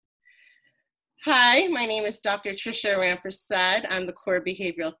Hi, my name is Dr. Trisha Rampersad. I'm the core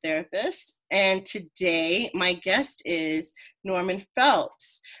behavioral therapist. And today my guest is Norman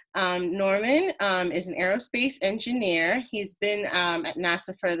Phelps. Norman is an aerospace engineer. He's been at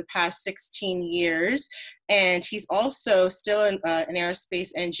NASA for the past 16 years. And he's also still an aerospace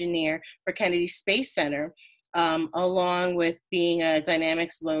engineer for Kennedy Space Center, along with being a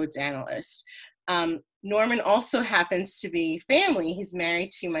dynamics loads analyst. Norman also happens to be family. He's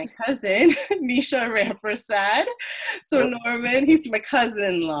married to my cousin, Nisha Rampersad. So Yep. Norman, he's my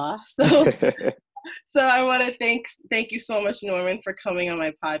cousin-in-law. So I want to thank you so much, Norman, for coming on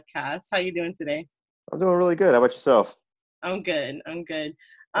my podcast. How you doing today? I'm doing really good. How about yourself? I'm good. I'm good.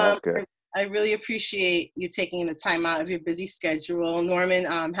 Um, That's good. I really appreciate you taking the time out of your busy schedule. Norman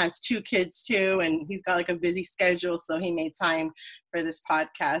has two kids too, and he's got like a busy schedule, so he made time for this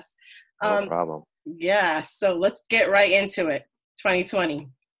podcast. No Um, problem. yeah, so let's get right into it. 2020.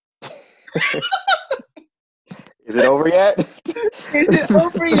 Is it over yet? Is it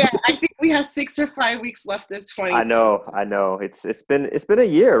over yet? I think we have 6 or 5 weeks left of I 2020. know, I know. It's been a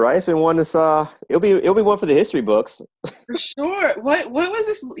year, right? It's been one that's it'll be one for the history books. For sure. What was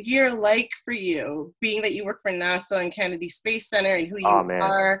this year like for you, being that you work for NASA and Kennedy Space Center and who Oh you man.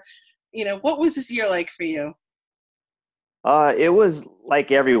 are? What was this year like for you? It was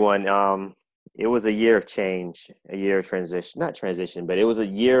like everyone. It was a year of change, a year of transition, not transition, but it was a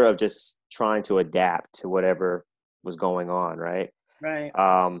year of just trying to adapt to whatever was going on, right? Right.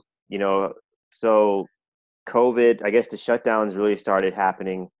 Um, you know, so COVID, I guess the shutdowns really started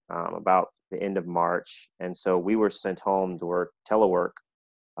happening about the end of March. And so we were sent home to work, telework,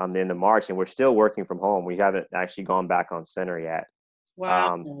 the end of March, and we're still working from home. We haven't actually gone back on center yet.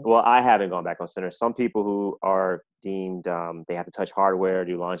 Wow. Well, I haven't gone back on center. Some people who are deemed they have to touch hardware,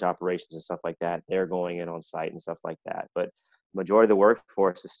 do launch operations and stuff like that, they're going in on site and stuff like that. But majority of the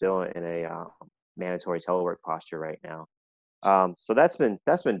workforce is still in a mandatory telework posture right now. So that's been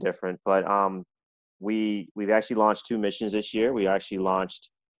different. But we've actually launched two missions this year. We actually launched.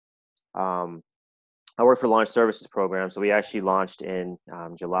 Um, I work for Launch Services Program, so we actually launched in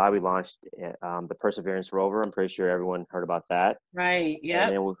July. We launched the Perseverance rover. I'm pretty sure everyone heard about that. Right.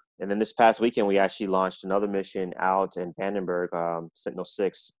 And Yep. then this past weekend we actually launched another mission out in Vandenberg,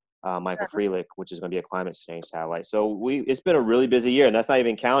 Sentinel-6, Michael Freelick, which is going to be a climate change satellite. So it's been a really busy year, and that's not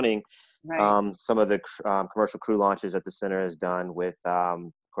even counting Right. some of the commercial crew launches that the center has done with.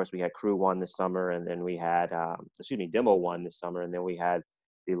 Of course, we had Crew One this summer, and then we had Demo One this summer, and then we had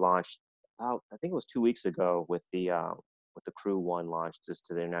the launch. I think it was 2 weeks ago with the Crew One launch just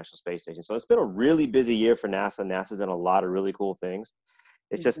to the International Space Station. So it's been a really busy year for NASA. NASA's done a lot of really cool things.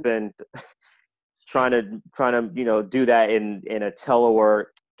 It's just been trying to do that in a telework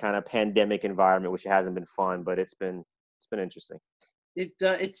kind of pandemic environment, which hasn't been fun, but it's been interesting.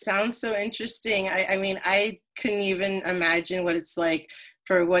 It sounds so interesting. I mean, I couldn't even imagine what it's like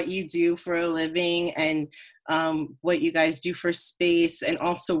for what you do for a living and what you guys do for space and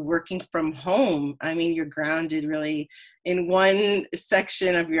also working from home. I mean, you're grounded really in one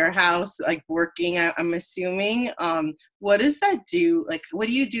section of your house, like working, I'm assuming. What does that do? Like, what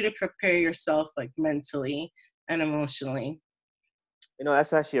do you do to prepare yourself, like mentally and emotionally?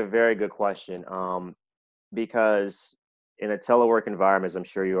 That's actually a very good question. Because in a telework environment, as I'm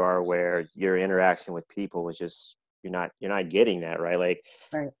sure you are aware, your interaction with people is just you're not getting that, right? Like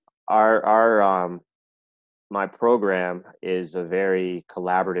Right. our my program is a very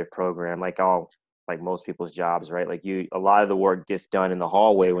collaborative program, like most people's jobs, right? Like a lot of the work gets done in the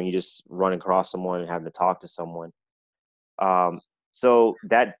hallway when you just run across someone and having to talk to someone. Um, so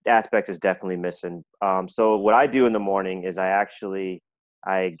that aspect is definitely missing. So what I do in the morning is I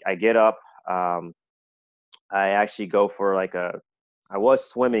get up. Um, I actually go for I was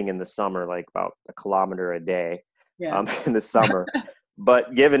swimming in the summer, like about a kilometer a day, Yeah. in the summer.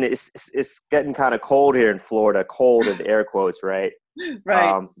 But given it's getting kind of cold here in Florida, cold in air quotes, right?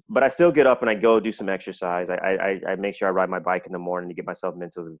 Right. But I still get up and I go do some exercise. I make sure I ride my bike in the morning to get myself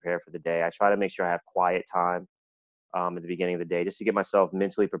mentally prepared for the day. I try to make sure I have quiet time at the beginning of the day just to get myself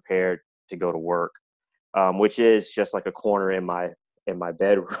mentally prepared to go to work, which is just like a corner in my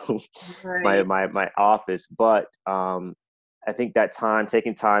bedroom, Right. my office. But I think that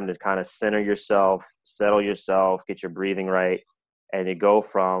taking time to kind of center yourself, settle yourself, get your breathing right, and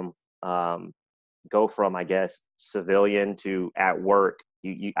to um, go from I guess civilian to at work.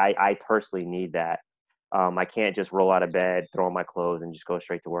 I personally need that. I can't just roll out of bed, throw on my clothes, and just go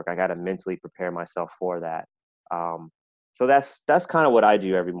straight to work. I got to mentally prepare myself for that. Um, so that's kind of what I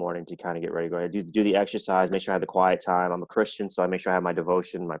do every morning to kind of get ready to go. I do the exercise, make sure I have the quiet time. I'm a Christian, so I make sure I have my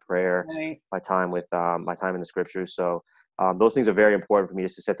devotion, my prayer, Right. my time in the scriptures. So those things are very important for me,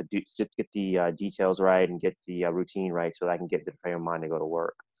 just to get the details right and get the routine right, so that I can get the frame of mind to go to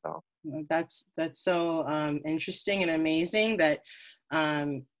work. So That's so interesting and amazing that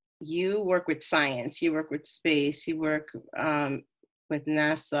um, you work with science, you work with space, you work with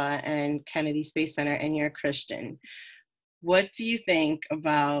NASA and Kennedy Space Center, and you're a Christian. What do you think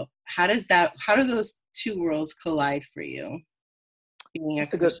about how do those two worlds collide for you, being a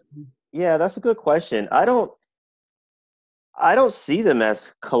that's a good, Christian? yeah, that's a good question. I don't see them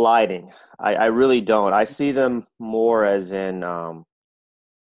as colliding. I really don't. I see them more as in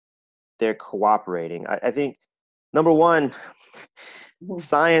they're cooperating. I think number one, Mhm.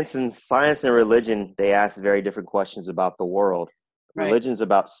 science and religion, they ask very different questions about the world. Right, Religion's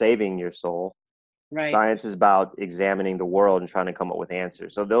about saving your soul. right, Science is about examining the world and trying to come up with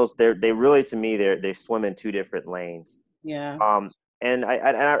answers. So they really, to me, they swim in two different lanes. yeah, Um, and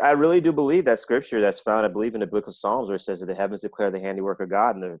I really do believe that scripture that's found, I believe, in the book of Psalms, where it says that the heavens declare the handiwork of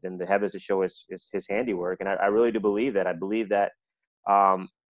God, and the heavens to show his handiwork. And I really do believe that. I believe that um,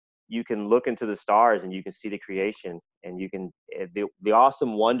 you can look into the stars and you can see the creation, and you can the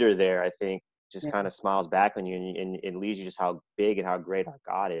awesome wonder there, I think, just yeah. kind of smiles back on you, and it leaves you just how big and how great our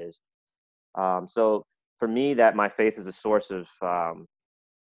God is. So for me, that my faith is a source of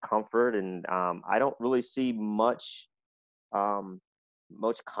comfort, and I don't really see um,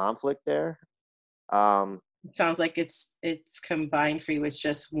 much conflict there. Um, It sounds like it's combined for you. It's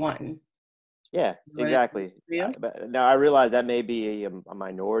just one. yeah, What it is exactly. for you? But now I realize that may be a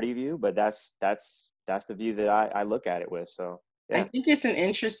minority view, but that's the view that I look at it with. So I yeah, think it's an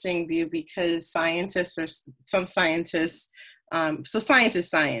interesting view because scientists or some scientists, so science is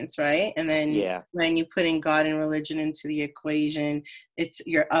science, right? And then yeah, when you put in God and religion into the equation, it's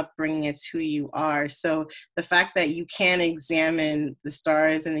your upbringing, it's who you are. So the fact that you can examine the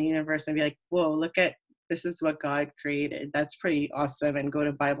stars and the universe and be like, whoa, look at this is what God created. That's pretty awesome. And go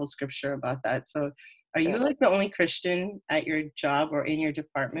to Bible scripture about that. So are you yeah. like the only Christian at your job or in your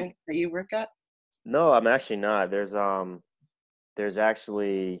department that you work at? No, I'm actually not. There's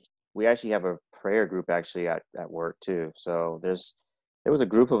actually we actually have a prayer group actually at work too. So there was a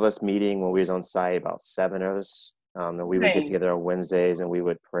group of us meeting when we was on site, about seven of us. And we would get Right. together on Wednesdays and we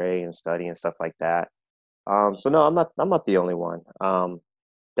would pray and study and stuff like that. So no, I'm not the only one.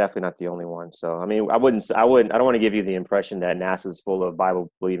 Definitely not the only one. So I mean, I don't want to give you the impression that NASA's full of Bible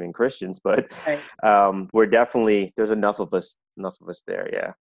believing Christians, but Right. we're definitely there's enough of us there.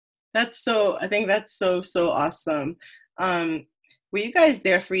 Yeah. I think that's so awesome. Um, were you guys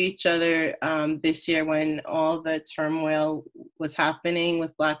there for each other this year when all the turmoil was happening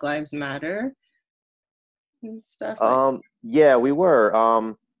with Black Lives Matter and stuff? Yeah, we were.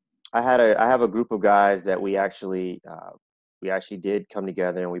 I have a group of guys that we actually did come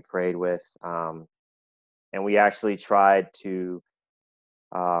together and we prayed with, and we actually tried to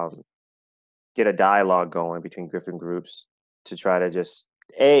um, get a dialogue going between different groups to try to just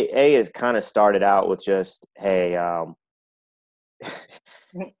a is kind of started out with just, hey,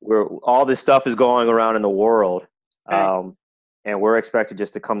 we're all this stuff is going around in the world, Right, um, and we're expected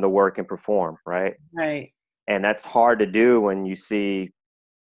just to come to work and perform, right? right, And that's hard to do when you see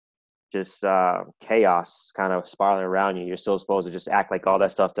just chaos kind of spiraling around you. You're still supposed to just act like all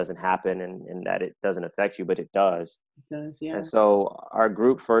that stuff doesn't happen, and that it doesn't affect you, but it does. it does, And yeah. so our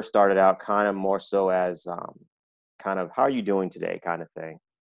group first started out kind of more so as kind of, how are you doing today, kind of thing.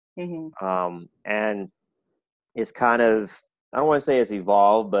 Hmm. And it's kind of, I don't want to say it's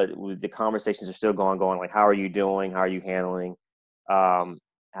evolved, but the conversations are still going like, how are you doing? How are you handling? How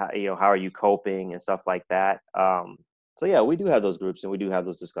are you coping and stuff like that. So yeah, we do have those groups and we do have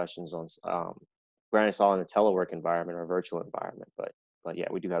those discussions on, granted it's all in a telework environment or a virtual environment, but yeah,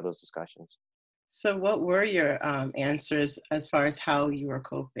 we do have those discussions. So, what were your answers as far as how you were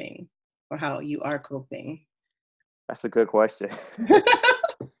coping or how you are coping? That's a good question.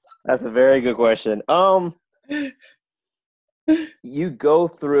 That's a very good question. You go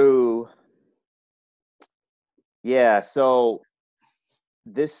through, yeah. So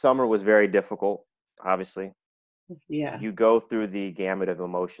this summer was very difficult. Obviously, Yeah, you go through the gamut of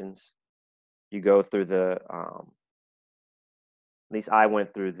emotions. You go through at least I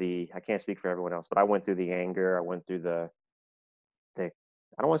went through I can't speak for everyone else, but I went through the anger. I went through the, I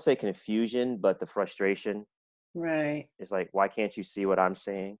don't want to say confusion, but the frustration. right, It's like, why can't you see what I'm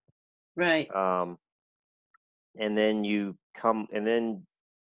saying? right, Um, and then you,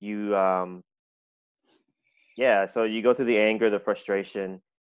 yeah, so you go through the anger, the frustration,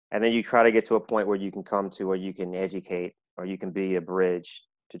 and then you try to get to a point where you can come to where you can educate or you can be a bridge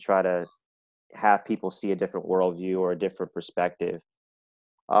to try to have people see a different worldview or a different perspective.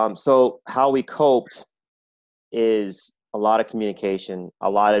 So how we coped is a lot of communication, a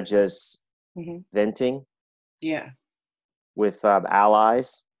lot of just Hmm. venting Yeah. with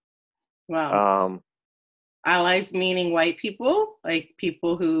allies. Wow. Um, Allies meaning white people, like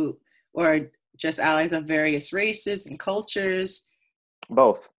people who, or just allies of various races and cultures.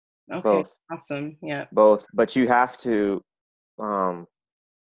 both, Okay. both, Awesome. Yeah. both. But you have to, um,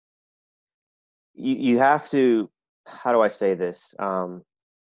 you have to. How do I say this?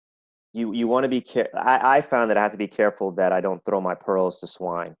 You want to be careful. I found that I have to be careful that I don't throw my pearls to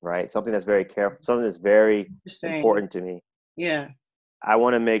swine. Right, something that's very careful, something that's very Interesting. important to me. Yeah. I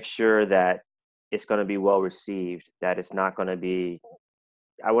want to make sure that it's going to be well received. That it's not going to be.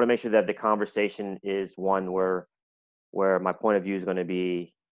 I want to make sure that the conversation is one where my point of view is going to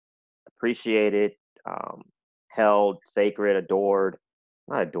be appreciated, um, held, sacred, adored.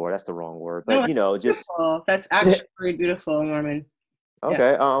 Not adored, that's the wrong word, No, but it's just beautiful. That's actually really beautiful, Norman. Yeah.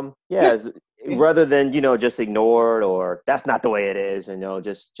 okay. Yeah, rather than just ignored or that's not the way it is,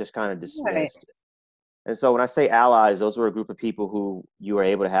 just kind of Right. dismissed. And so when I say allies, those were a group of people who you were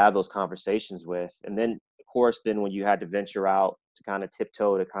able to have those conversations with. And then, of course, then when you had to venture out to kind of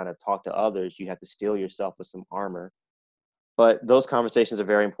tiptoe to kind of talk to others, you had to steel yourself with some armor. But those conversations are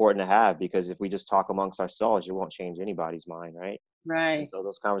very important to have because if we just talk amongst ourselves, it won't change anybody's mind, right? And Right. so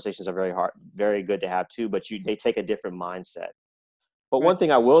those conversations are very hard, very good to have too. But they take a different mindset. But Right. one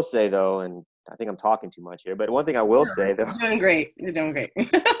thing I will say though, and I think I'm talking too much here, but one thing I will say though, You're doing great. You're doing great.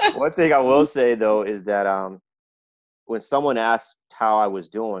 one thing I will say though is that when someone asked how I was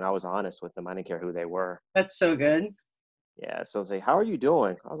doing, I was honest with them. I didn't care who they were. That's so good. Yeah. So say, how are you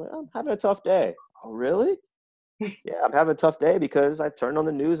doing? I was like, I'm having a tough day. Oh, really? Yeah, I'm having a tough day because I turned on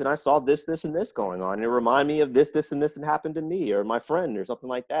the news and I saw this, this, and this going on. And it reminded me of this, this, and this, and happened to me or my friend or something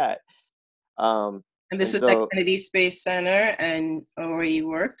like that. Um, And this and was at so Kennedy Space Center and where you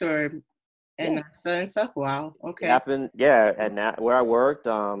worked or in yeah, NASA and stuff? Wow. it Okay. happened. Yeah, at where I worked,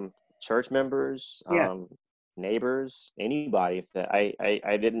 church members, Yeah. neighbors, anybody. If that,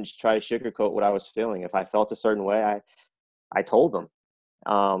 I didn't try to sugarcoat what I was feeling. If I felt a certain way, I told them.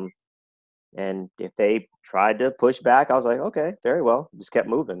 Um, and if they tried to push back, I was like, okay, very well. Just kept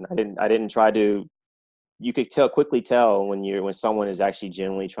moving. I didn't try to. You could quickly tell when someone is actually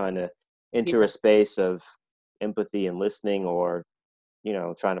genuinely trying to enter Yeah. a space of empathy and listening, or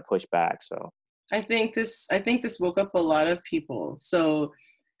trying to push back. So I think this woke up a lot of people. So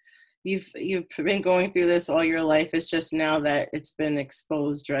you've been going through this all your life. It's just now that it's been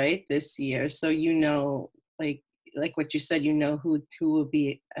exposed, right? This year. So like what you said, who will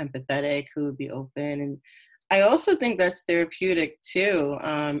be empathetic, who will be open. And I also think that's therapeutic too,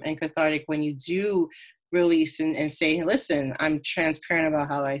 and cathartic when you do release and say, listen, I'm transparent about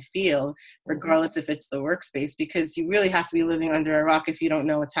how I feel, mhm. regardless if it's the workspace, because you really have to be living under a rock if you don't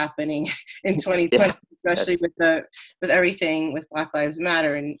know what's happening in Yeah, 2020, especially yes, with everything with Black Lives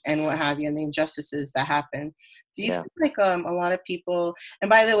Matter and what have you, and the injustices that happen. Do you yeah, feel like a lot of people, and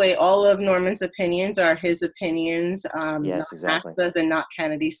by the way, all of Norman's opinions are his opinions, not yes, exactly. NASA's and not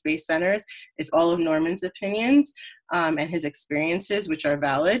Kennedy Space Center's. It's all of Norman's opinions and his experiences, which are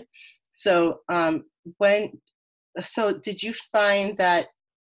valid. So when, so did you find that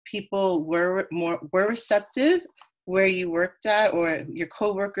people were receptive where you worked at or your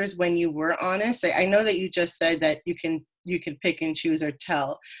coworkers when you were honest? I know that you just said that you can pick and choose or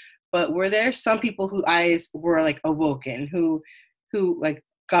tell, but were there some people whose eyes were like awoken, who like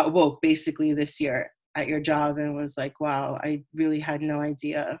got woke basically this year at your job and was like, wow, I really had no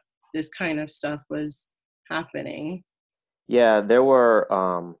idea this kind of stuff was happening? Yeah, there were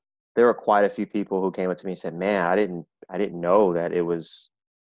quite a few people who came up to me and said, "Man, I didn't know that it was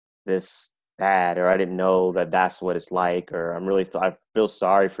this bad, or I didn't know that that's what it's like, or I feel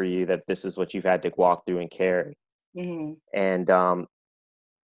sorry for you that this is what you've had to walk through and carry." Hmm. And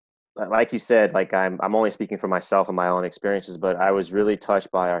like you said, like I'm only speaking for myself and my own experiences, but I was really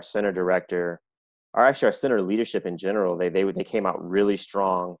touched by our center director, or actually our center leadership in general. They came out really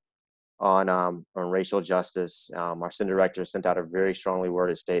strong on racial justice. Our center director sent out a very strongly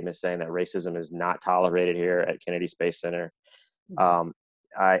worded statement saying that racism is not tolerated here at Kennedy Space Center. Um,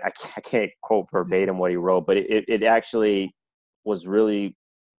 I can't quote verbatim what he wrote, but it actually was really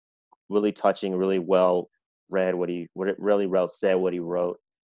really touching, really well read what it really well said what he wrote.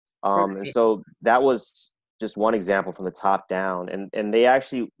 And Right. so that was just one example from the top down. And there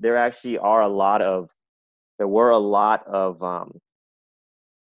are a lot of there were a lot of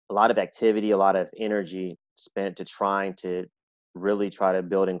activity, a lot of energy spent to trying to really try to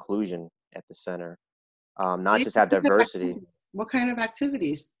build inclusion at the center, not just have diversity. What kind of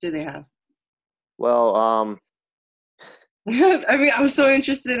activities do they have? Well, I mean, I'm so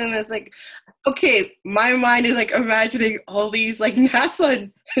interested in this. Like, okay, my mind is like imagining all these like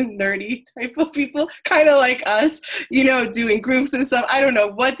NASA nerdy type of people, kind of like us, doing groups and stuff. I don't know.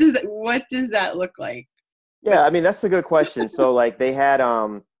 What does that look like? Yeah, I mean that's a good question. So like they had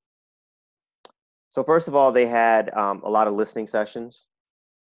so first of all they had a lot of listening sessions.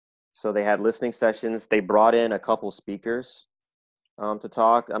 So they had listening sessions. They brought in a couple speakers to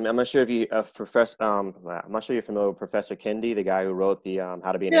talk. I mean, I'm not sure if you professor. I'm not sure you're familiar with Professor Kendi, the guy who wrote the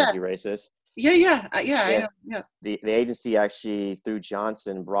How to Be an Yeah, Anti-Racist. yeah. I Yeah, know. Yeah, the agency actually through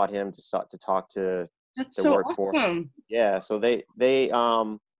Johnson brought him to talk to that's the so workforce. awesome. Yeah, so they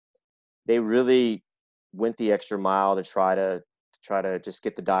really went the extra mile to try to just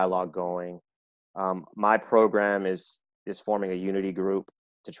get the dialogue going. My program is forming a unity group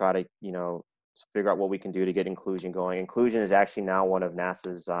to try to figure out what we can do to get inclusion going. Inclusion is actually now one of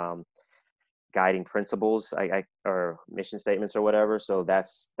NASA's guiding principles, or mission statements or whatever. So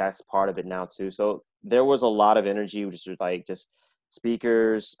that's part of it now too. So there was a lot of energy, just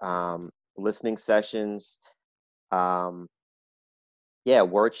speakers, listening sessions, um, yeah,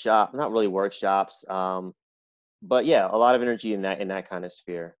 not really workshops, but yeah, a lot of energy in that kind of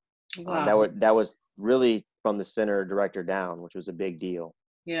sphere. Wow. That was really from the center director down, which was a big deal.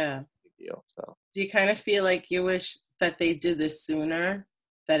 Yeah. Big deal. So. Do you kind of feel like you wish that they did this sooner,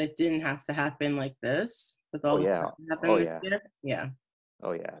 that it didn't have to happen like this with Oh all the yeah. stuff that Oh happened this yeah. year? Yeah.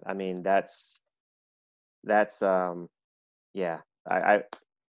 Oh yeah. I mean, that's yeah. I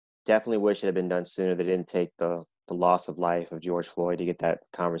definitely wish it had been done sooner. They didn't take the loss of life of George Floyd to get that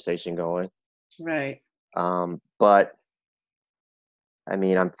conversation going. Right. But I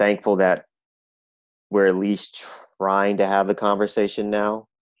mean, I'm thankful that we're at least trying to have the conversation now.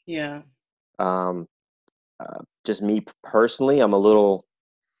 Yeah. Um, just me personally, I'm a little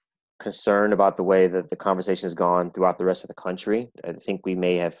concerned about the way that the conversation has gone throughout the rest of the country. I think we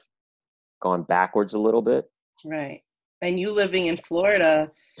may have gone backwards a little bit. Right. And you living in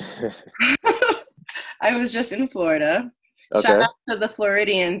Florida, I was just in Florida. Shout Okay. out to the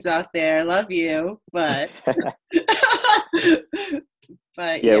Floridians out there. Love you. But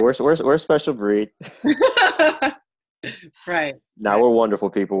but Yeah, yeah. we're a special breed. Right. Now we're wonderful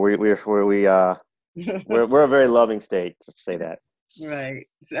people. We're a very loving state. To say that. Right.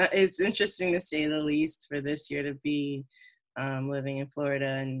 It's interesting to say the least for this year to be living in Florida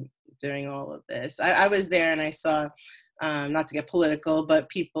and during all of this. I was there and I saw, not to get political, but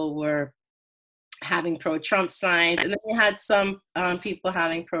people were having pro-Trump signs, and then we had some people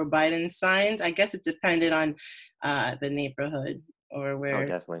having pro-Biden signs. I guess it depended on the neighborhood or Oh, where.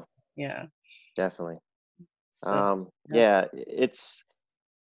 definitely, Yeah. definitely. So yeah. Yeah,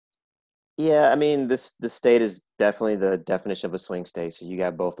 yeah. I mean, the state is definitely the definition of a swing state. So you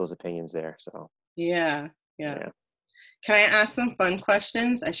got both those opinions there. So Yeah. Yeah. yeah. Can I ask some fun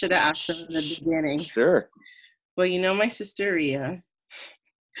questions? I should have asked them in the beginning. Sure. Well, you know my sister Ria,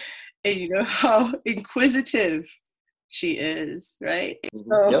 and you know how inquisitive she is, right?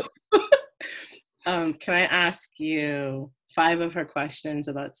 So, Yep. can I ask you 5 of her questions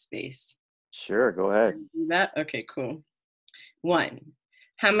about space? Sure. Go ahead. Can you do that? Okay, cool. 1,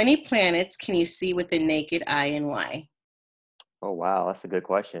 how many planets can you see with the naked eye and why? Oh wow, that's a good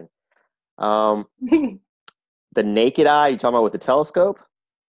question. Um, the naked eye. You talking about with the telescope?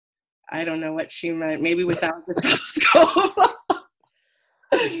 I don't know what she meant. Maybe without the telescope.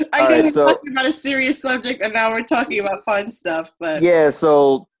 I All know right. we're So talking about a serious subject and now we're talking about fun stuff, but yeah.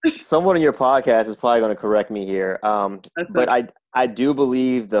 So someone in your podcast is probably going to correct me here. that's But okay. I do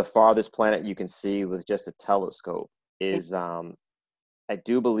believe the farthest planet you can see with just a telescope is I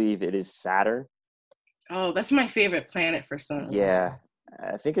do believe it is Saturn. Oh, that's my favorite planet for some Yeah,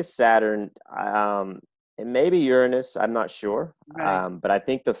 reason. I think it's Saturn. It may be Uranus. I'm not sure. Right. But I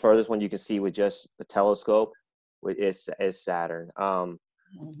think the furthest one you can see with just the telescope is Saturn. Oh,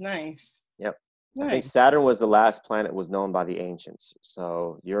 nice. Yep. I think Nice. Saturn was the last planet was known by the ancients.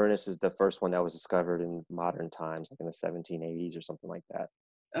 So Uranus is the first one that was discovered in modern times, like in the 1780s or something like that.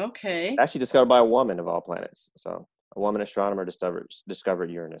 Okay. Actually discovered by a woman of all planets. So a woman astronomer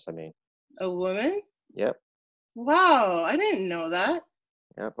discovered Uranus. I mean, A woman? yep. Wow, I didn't know that.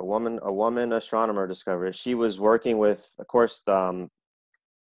 Yep, a woman astronomer discovered it. She was working with, of course, the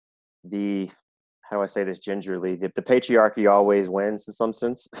how do I say this gingerly? The patriarchy always wins in some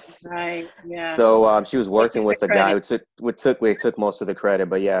sense. Right. Yeah. So she was Taking working the with a guy credit. who took most of the credit,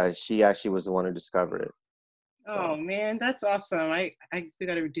 but yeah, she actually was the one who discovered it. Oh So man, that's awesome. I we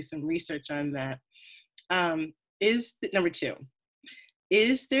got to do some research on that. Is number 2.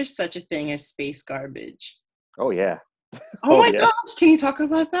 Is there such a thing as space garbage? oh yeah, Oh oh my yeah. gosh, can you talk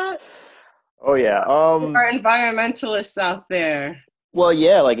about that? Oh yeah. Our environmentalists out there. Well,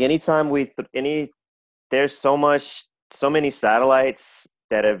 yeah. Like anytime there's so many satellites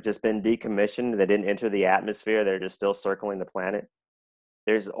that have just been decommissioned that didn't enter the atmosphere. They're just still circling the planet.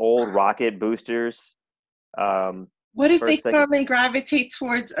 There's old rocket boosters. Um, What if they first, second. come and gravitate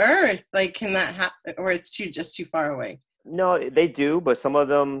towards Earth? Like, can that happen, or it's just too far away? No, they do, but some of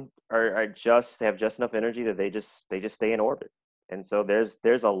them are just have just enough energy that they just stay in orbit. And so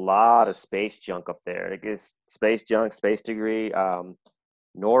there's a lot of space junk up there. It is space junk, space debris.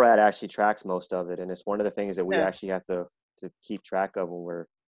 NORAD actually tracks most of it, and it's one of the things that we Yeah. actually have to keep track of when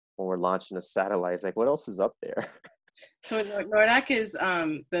we're launching a satellite. It's like, what else is up there? So Nordak is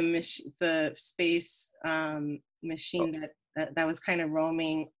the space machine that was kind of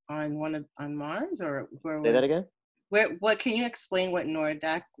roaming on Mars, or where Say was that again. what can you explain what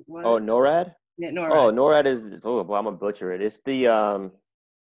Nordak Oh, was? NORAD. Yeah, Oh, NORAD. NORAD is, oh, well, I'm gonna butcher it. It's the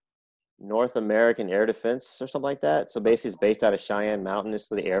North American Air Defense or something like that. So basically, it's based out of Cheyenne Mountain. It's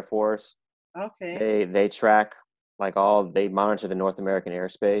for the Air Force. Okay. They track they monitor the North American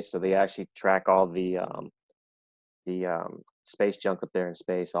airspace. So they actually track all the space junk up there in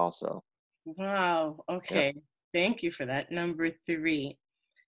space also. Wow. Yep. Okay. Thank you for that. Number 3.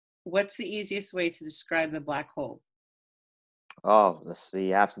 What's the easiest way to describe the black hole? Oh, that's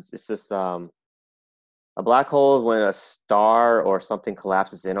the absence. It's just a black hole is when a star or something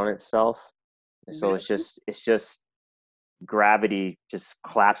collapses in on itself. So Really? it's just gravity just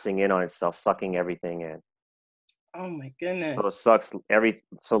collapsing in on itself, sucking everything in. Oh my So it goodness. sucks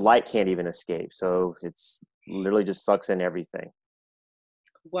so light can't even escape. So it's literally just sucks in everything.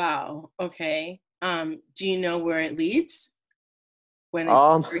 Wow. Okay. Do you know where it leads when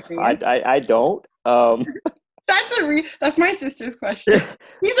it's everything in? I don't. That's my sister's question.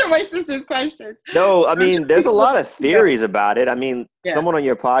 These are my sister's questions. No, I I'm mean, sure there's a people lot of would know. theories about it. I mean, Yeah. someone on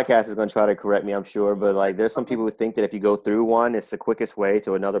your podcast is going to try to correct me, I'm sure, but like, there's some people who think that if you go through one, it's the quickest way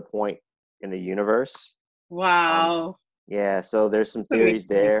to another point in the universe. Um, Wow. yeah, so there's some That's theories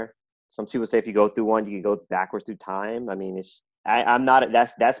amazing. there. Some people say if you go through one, you can go backwards through time. I mean, I'm not.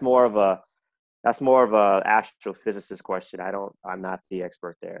 That's more of a astrophysicist question. I'm not the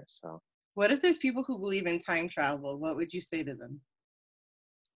expert there. So What if there's people who believe in time travel? What would you say to them?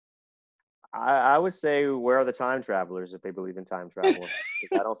 I would say, where are the time travelers if they believe in time travel?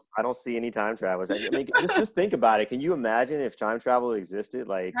 Because I don't see any time travelers. I mean, just think about it. Can you imagine if time travel existed?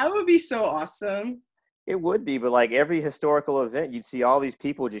 Like, That would be so awesome. it would be, but like every historical event, you'd see all these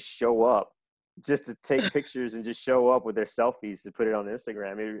people just show up just to take pictures and just show up with their selfies to put it on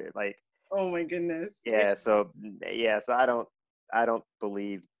Instagram. Like, Oh my goodness. Yeah. yeah, so I don't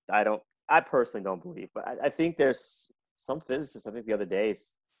believe, I personally don't believe, but I think there's some physicists, I think the other day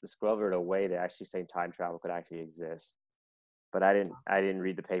discovered a way to actually say time travel could actually exist. But I didn't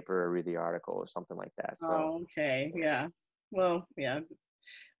read the paper or read the article or something like that. So Oh, okay. Yeah. Well, yeah.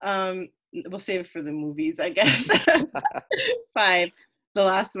 Um, we'll save it for the movies, I guess. 5. The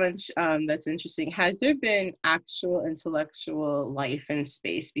last one that's interesting. Has there been actual intellectual life in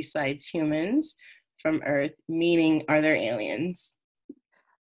space besides humans from Earth? Meaning, are there aliens?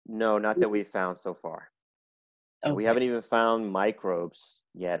 no, not that we've found so far. And we Okay. haven't even found microbes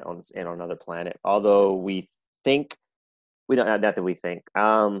yet on another planet. Although we think we don't, not that we think.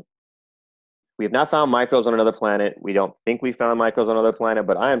 We have not found microbes on another planet. We don't think we found microbes on another planet,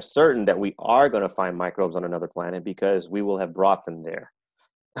 but I am certain that we are going to find microbes on another planet because we will have brought them there.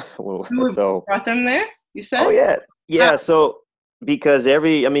 Who So, brought them there? You oh said? yeah, How? yeah. So because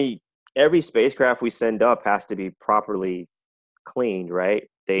every spacecraft we send up has to be properly cleaned, right?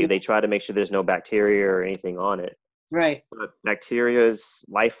 Yeah. They try to make sure there's no bacteria or anything on it. Right. But bacteria's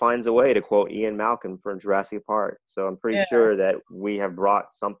life finds a way, to quote Ian Malcolm from Jurassic Park. So I'm pretty Yeah. sure that we have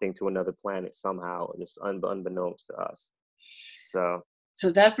brought something to another planet somehow, just unbeknownst to us. So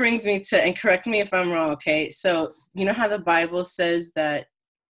So that brings me to, and correct me if I'm wrong, okay? So you know how the Bible says that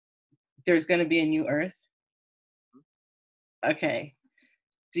there's going to be a new earth? Okay.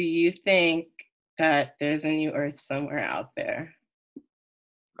 Do you think that there's a new earth somewhere out there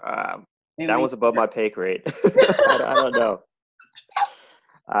um, in that the was above my pay grade. I don't know.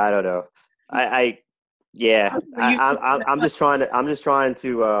 I don't know. I yeah. you I'm just trying to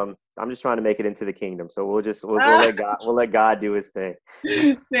make it into the kingdom. So we'll let God do His thing.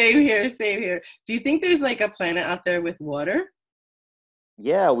 Same here, same here. Do you think there's like a planet out there with water?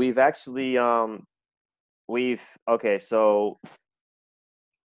 Yeah, we've actually we've okay. So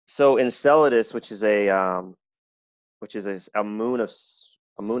Enceladus, which is a moon of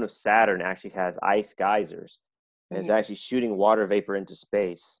Saturn, actually has ice geysers, and it's Mhm. actually shooting water vapor into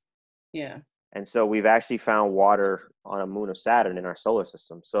space. Yeah. And so we've actually found water on a moon of Saturn in our solar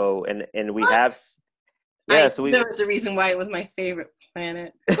system. So, and we What? have, I yeah, knew so we, there was a reason why it was my favorite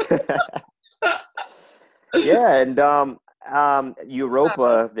planet. yeah, and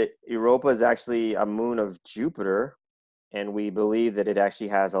Europa, that Europa is actually a moon of Jupiter, and we believe that it actually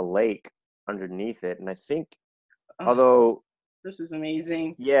has a lake underneath it. And I think, Oh, although, this is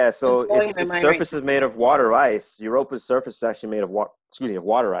amazing. yeah, It's so blowing my its mind right surface is made of water ice. Europa's surface is actually made of water, excuse me, of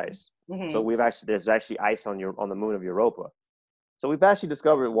water ice. now. So there's actually ice on the moon of Europa. So we've actually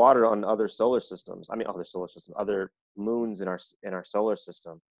discovered water on other solar systems. I mean, other solar systems, other moons in our solar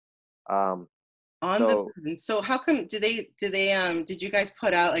system. Um, On the so moon. So how come did you guys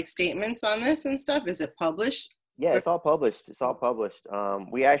put out like statements on this and stuff? Is it published? yeah, it's all published. It's all published.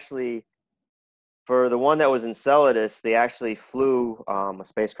 We actually, for the one that was in Enceladus, they actually flew a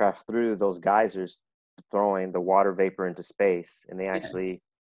spacecraft through those geysers, throwing the water vapor into space, and Yeah.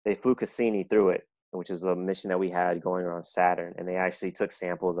 they flew Cassini through it, which is the mission that we had going around Saturn, and they actually took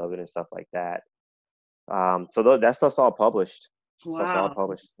samples of it and stuff like that. So that stuff's all published. Stuff's all Wow.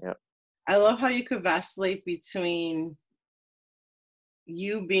 published. Yeah. I love how you could vacillate between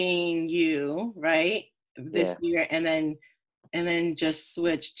you being you, right? This Yeah. year and then just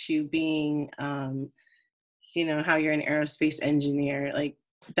switch to being how you're an aerospace engineer. Like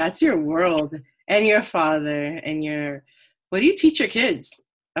that's your world and your father and your what do you teach your kids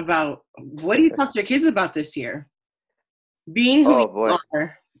about? What do you talk to your kids about this year? Being who Oh you boy.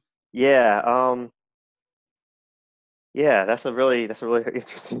 are. Yeah. Yeah. That's a really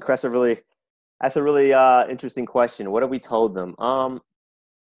interesting question. That's a really interesting question. What have we told them?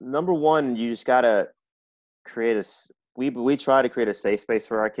 Number one, you just gotta create we try to create a safe space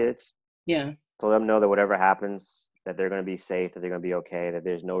for our kids Yeah. to let them know that whatever happens, that they're going to be safe, that they're going to be okay, that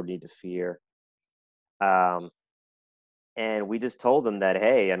there's no need to fear. Um, and we just told them that,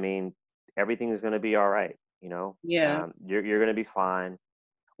 hey, I mean, everything is going to be all right. Yeah. You're going to be fine.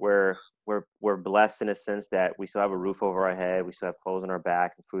 We're blessed in a sense that we still have a roof over our head, we still have clothes on our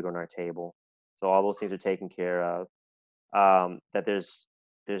back and food on our table. So all those things are taken care of. That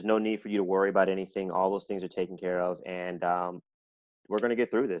there's no need for you to worry about anything. All those things are taken care of, and we're going to get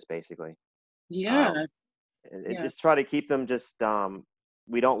through this basically. Um, Yeah. and Yeah. just try to keep them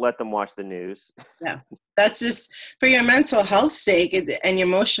we don't let them watch the news. Yeah. That's just for your mental health sake and your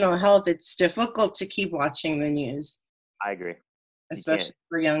emotional health. It's difficult to keep watching the news, I agree. You can't especially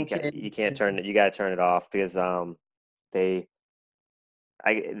for young kids. you got to turn it off because they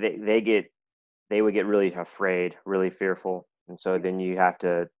they would get really afraid, really fearful, and so then you have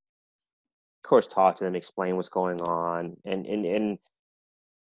to, of course, talk to them, explain what's going on, and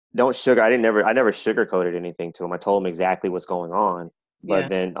don't sugar. I never sugarcoated anything to them. I told them exactly what's going on, but Yeah.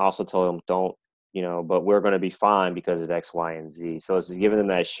 then also told them don't, but we're going to be fine because of X, Y, and Z. So it's just giving them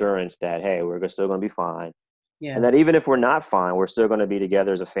that assurance that, hey, we're still going to be fine, and Yeah. that even if we're not fine, we're still going to be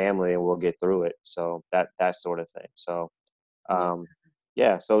together as a family and we'll get through it. So that sort of thing. So Yeah. um,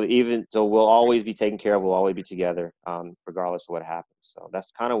 yeah. So we'll always be taken care of. We'll always be together, regardless of what happens. So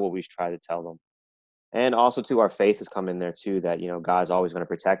that's kind of what we try to tell them. And also too, our faith has come in there too, that, God's always going to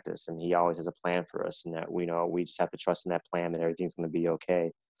protect us and he always has a plan for us, and that we know we just have to trust in that plan, that everything's going to be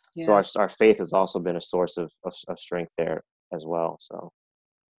okay. So Yeah. our faith has also been a source of strength there as well. So,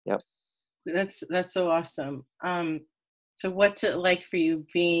 yep. That's so awesome. So what's it like for you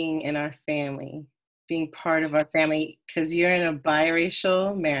being in our family, being part of our family? Because you're in a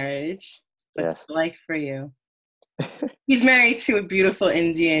biracial marriage. What's Yes. it like for you? He's married to a beautiful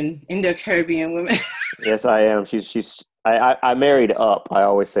Indo-Caribbean woman. Yes, I am. I married up. I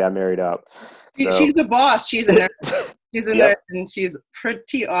always say I married up. She's So, the boss. She's a nurse. She's a nurse yep. and she's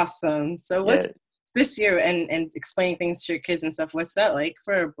pretty awesome. So what's Yeah. this year and explaining things to your kids and stuff? What's that like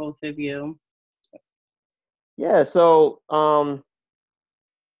for both of you? Yeah. So,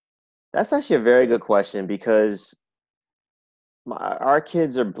 that's actually a very good question because our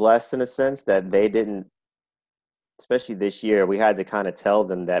kids are blessed in a sense that they didn't, especially this year, we had to kind of tell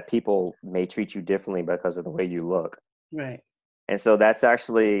them that people may treat you differently because of the way you look. Right. And so that's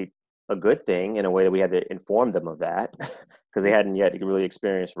actually a good thing in a way that we had to inform them of that because they hadn't yet really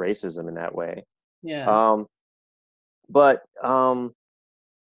experienced racism in that way. Yeah. Um, but um,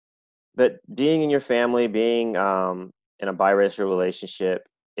 but being in your family, being in a biracial relationship,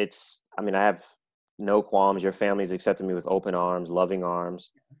 I mean, I have no qualms. Your family's accepted me with open arms, loving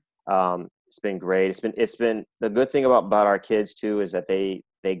arms. It's been great. It's been the good thing about our kids too is that they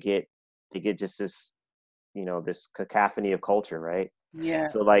get just this, this cacophony of culture, right? Yeah.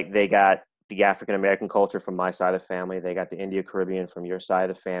 So like the African American culture from my side of the family. They got the India Caribbean from your side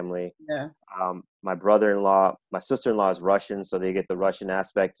of the family. Yeah. My brother-in-law, my sister-in-law is Russian, so they get the Russian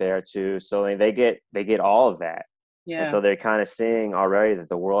aspect there too. So they get all of that, and Yeah. so they're kind of seeing already that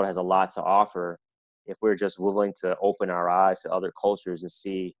the world has a lot to offer if we're just willing to open our eyes to other cultures and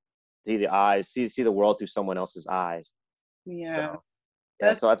see the world through someone else's eyes. So Yeah. yeah,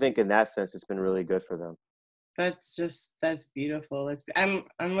 That's so I think in that sense, it's been really good for them. that's beautiful. I'm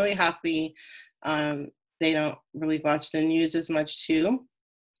really happy they don't really watch the news as much too,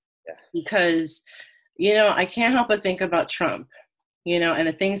 Yeah, because I can't help but think about Trump, and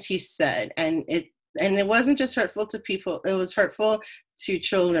the things he said, and it wasn't just hurtful to people, it was hurtful to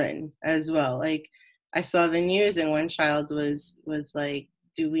children as well. Like, I saw the news and one child was like,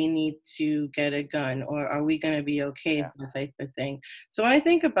 do we need to get a gun, or are we going to be okay, yeah. that type of thing. So when I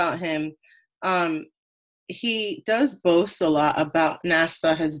think about him, um, he does boast a lot about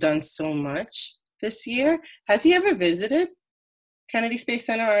NASA has done so much this year. Has he ever visited Kennedy Space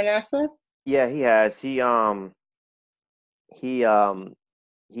Center or NASA? Yeah, he has. He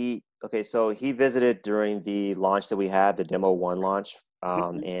okay, so he visited during the launch that we had, the demo one launch.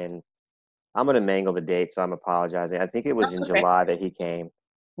 Mhm. And I'm gonna mangle the date, so I'm apologizing. I think it was That's in okay. July that he came.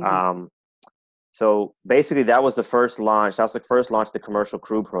 Mhm. Um, so basically that was the first launch. That was the first launch of the commercial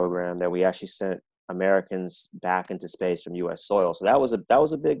crew program that we actually sent Americans back into space from US soil. So that was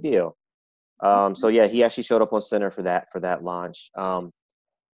a big deal. So yeah, he actually showed up on center for that launch.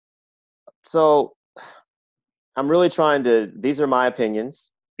 So I'm really trying to, these are my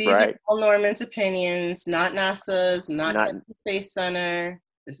opinions, These are right? all Norman's opinions, not NASA's, not Not Kennedy Space Center.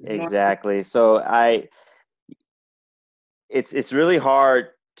 This is Norman. exactly. So it's really hard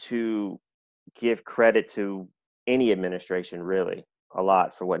to give credit to any administration, really, a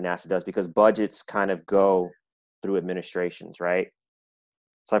lot for what NASA does, because budgets kind of go through administrations, right?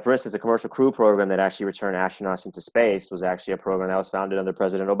 So, for instance, the commercial crew program that actually returned astronauts into space was actually a program that was founded under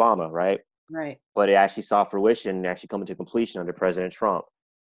President Obama, right? Right, But it actually saw fruition and actually come into completion under President Trump.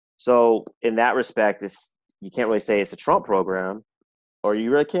 So, in that respect, you can't really say it's a Trump program, or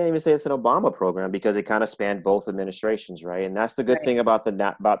you really can't even say it's an Obama program, because it kind of spanned both administrations, right? And that's the good right, thing about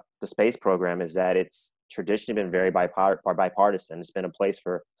the space program, is that it's traditionally been very bipartisan. It's been a place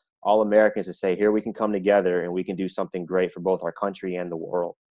for all Americans to say, here we can come together and we can do something great for both our country and the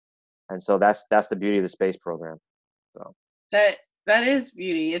world. And so that's the beauty of the space program. So that that is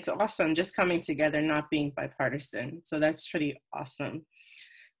beauty. It's awesome, just coming together, not being bipartisan. So that's pretty awesome.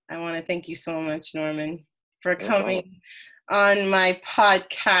 I want to thank you so much, Norman, for no problem. coming on my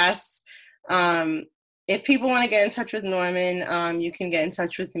podcast. Um, if people want to get in touch with Norman, you can get in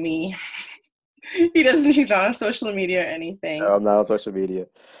touch with me. He's not on social media or anything. No, I'm not on social media.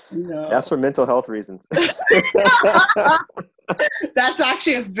 That's No. for mental health reasons. That's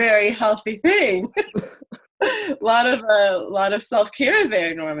actually a very healthy thing. A lot of self-care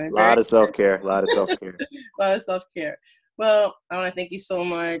there, Norman. A Very lot of self-care, a lot of self-care. a lot of self-care. Well, I want to thank you so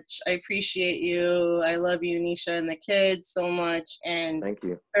much. I appreciate you. I love you, Nisha, and the kids so much, and Thank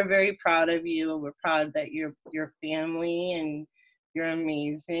you. we're very proud of you. We're proud that you're your family, and you're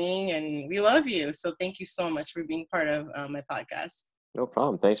amazing, and we love you. So thank you so much for being part of my podcast. No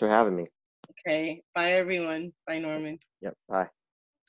problem. Thanks for having me. Okay, bye everyone. Bye, Norman. Yep. Bye.